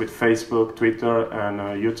audience with Facebook, Twitter, and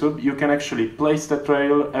YouTube, you can actually place the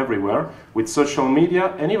trailer everywhere with social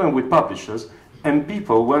media and even with publishers. And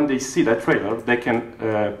people, when they see that trailer, they can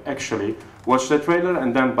actually watch the trailer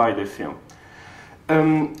and then buy the film.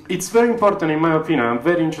 It's very important, in my opinion. I'm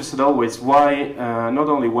very interested always why, not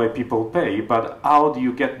only why people pay, but how do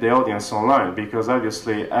you get the audience online? Because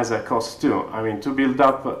obviously, as a cost too. I mean, to build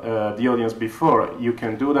up the audience before, you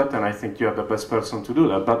can do that, and I think you're the best person to do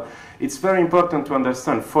that. But it's very important to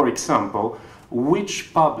understand, for example,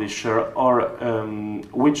 which publisher or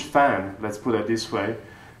which fan, let's put it this way,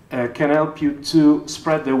 can help you to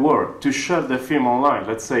spread the word, to share the film online,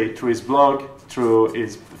 let's say through his blog, through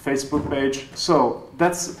his Facebook page. So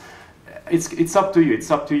it's up to you,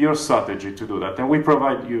 it's up to your strategy to do that. And we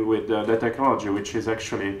provide you with the technology, which is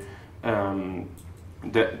actually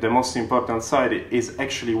the most important side is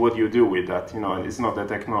actually what you do with that. You know, it's not the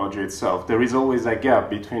technology itself. There is always a gap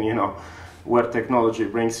between, you know, where technology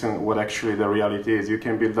brings in what actually the reality is. You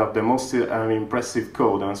can build up the most impressive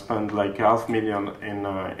code and spend like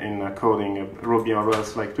 $500,000 in coding Ruby on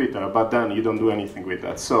Rails like Twitter, but then you don't do anything with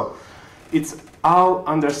that. So it's how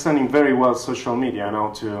understanding very well social media and how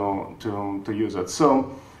to use it.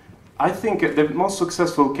 So I think the most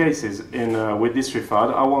successful cases with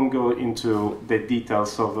Distrify, I won't go into the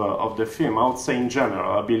details of the film. I would say in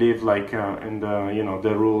general, I believe like in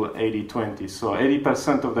the rule 80-20. So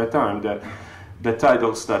 80% of the time, the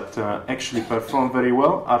titles that actually perform very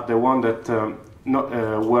well are the one that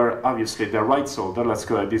where obviously the rights holder, let's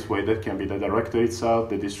go this way, that can be the director itself,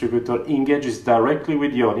 the distributor, engages directly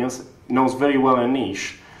with the audience, knows very well a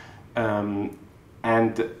niche, and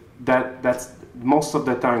that's most of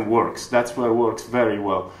the time works. That's where it works very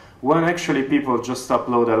well. When actually people just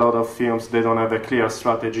upload a lot of films, they don't have a clear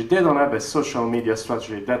strategy, they don't have a social media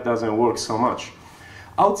strategy, that doesn't work so much.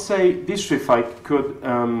 I would say Distrify could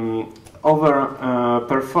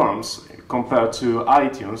overperforms compared to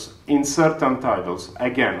iTunes in certain titles,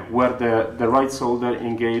 again, where the rights holder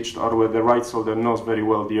engaged or where the rights holder knows very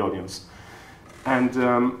well the audience. And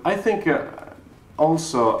I think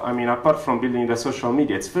also, I mean, apart from building the social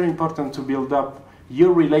media, it's very important to build up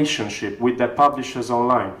your relationship with the publishers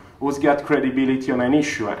online, who's got credibility on an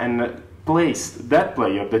issue, and place that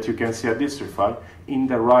player that you can see at Distrify in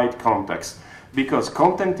the right context. Because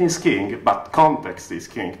content is king, but context is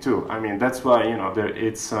king too. I mean, that's why, you know,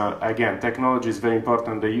 it's, again, technology is very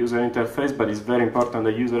important, the user interface, but it's very important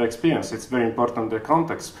the user experience. It's very important the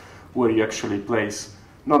context where you actually place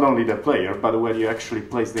not only the player, but where you actually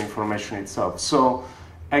place the information itself. So,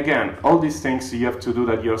 again, all these things you have to do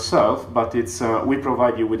that yourself, but it's we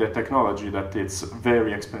provide you with a technology that it's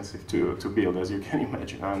very expensive to build, as you can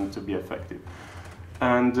imagine, and to be effective.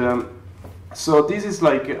 And so this is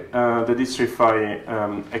like the Distrify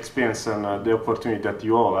experience and the opportunity that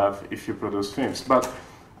you all have if you produce films. But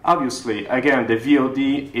obviously, again, the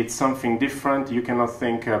VOD, it's something different. You cannot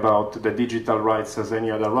think about the digital rights as any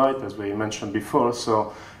other right, as we mentioned before.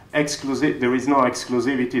 So there is no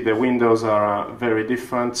exclusivity. The windows are very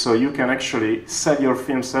different. So you can actually sell your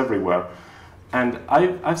films everywhere. And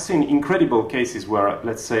I've seen incredible cases where,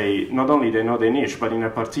 let's say, not only they know the niche, but in a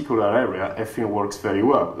particular area, a film works very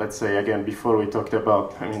well. Let's say, again, before we talked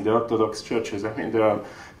about, the Orthodox churches, there are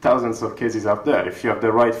thousands of cases out there. If you have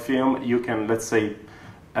the right film, you can, let's say,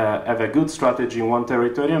 have a good strategy in one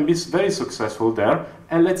territory and be very successful there.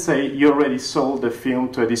 And let's say you already sold the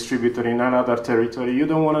film to a distributor in another territory. You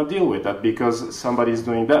don't want to deal with that because somebody is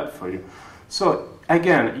doing that for you. So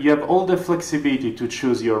again, you have all the flexibility to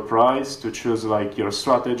choose your price, to choose like your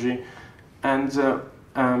strategy, and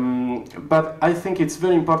but I think it's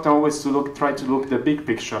very important always to try to look the big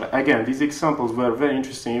picture. Again, these examples were very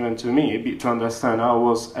interesting even to me to understand how it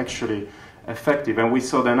was actually effective, and we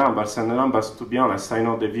saw the numbers. And the numbers, to be honest, I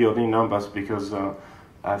know the VOD numbers because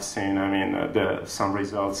I've seen, some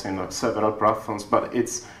results in several platforms, but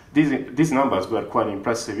these numbers were quite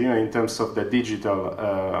impressive, even in terms of the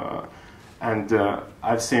digital. And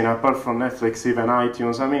I've seen, apart from Netflix, even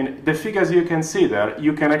iTunes, the figures you can see there,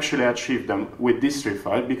 you can actually achieve them with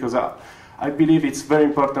Distrify, because I believe it's very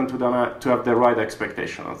important to have the right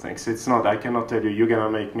expectation on things. It's not, I cannot tell you, you're going to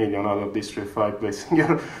make million out of Distrify placing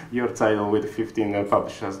your title with 15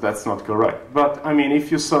 publishers. That's not correct. But,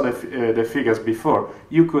 if you saw the figures before,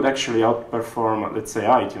 you could actually outperform, let's say,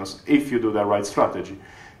 iTunes, if you do the right strategy.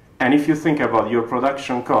 And if you think about your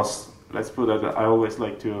production costs, let's put it, I always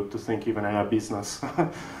like to think even in a business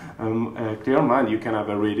clear mind, you can have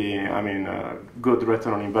a really, good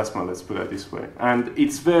return on investment, let's put it this way. And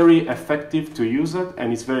it's very effective to use it,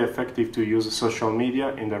 and it's very effective to use social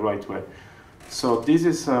media in the right way. So this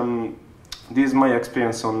is my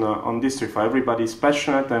experience on Distrify. Everybody's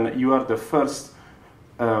passionate, and you are the first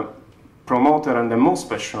promoter and the most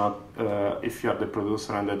passionate if you are the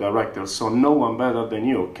producer and the director. So no one better than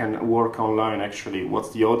you can work online actually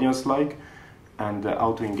what's the audience like and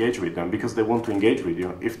how to engage with them, because they want to engage with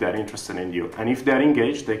you if they're interested in you. And if they're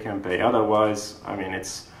engaged, they can pay. Otherwise,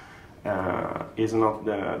 it's not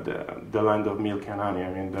the land of milk and honey.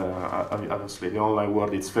 Obviously the online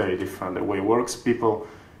world, it's very different. The way it works, people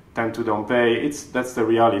tend to don't pay. That's the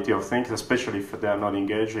reality of things, especially if they are not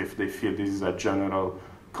engaged, if they feel this is a general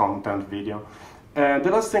content video. The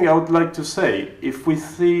last thing I would like to say, if we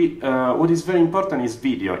see what is very important is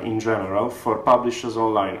video in general for publishers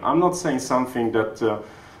online. I'm not saying something that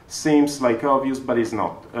seems like obvious, but it's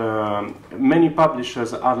not. Many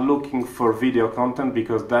publishers are looking for video content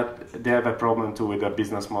because they have a problem too with their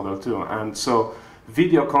business model too. And so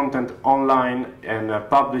video content online and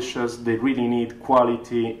publishers, they really need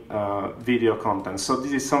quality video content. So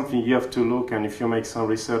this is something you have to look, and if you make some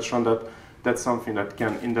research on that, that's something that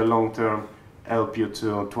can, in the long term, help you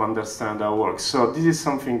to understand how it works. So this is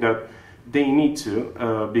something that they need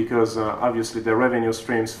to, because obviously the revenue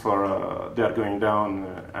streams they're going down,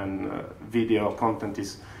 and video content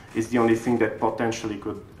is the only thing that potentially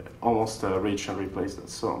could almost reach and replace that.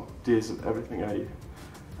 So this is everything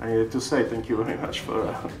I needed to say. Thank you very much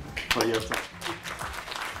for your time.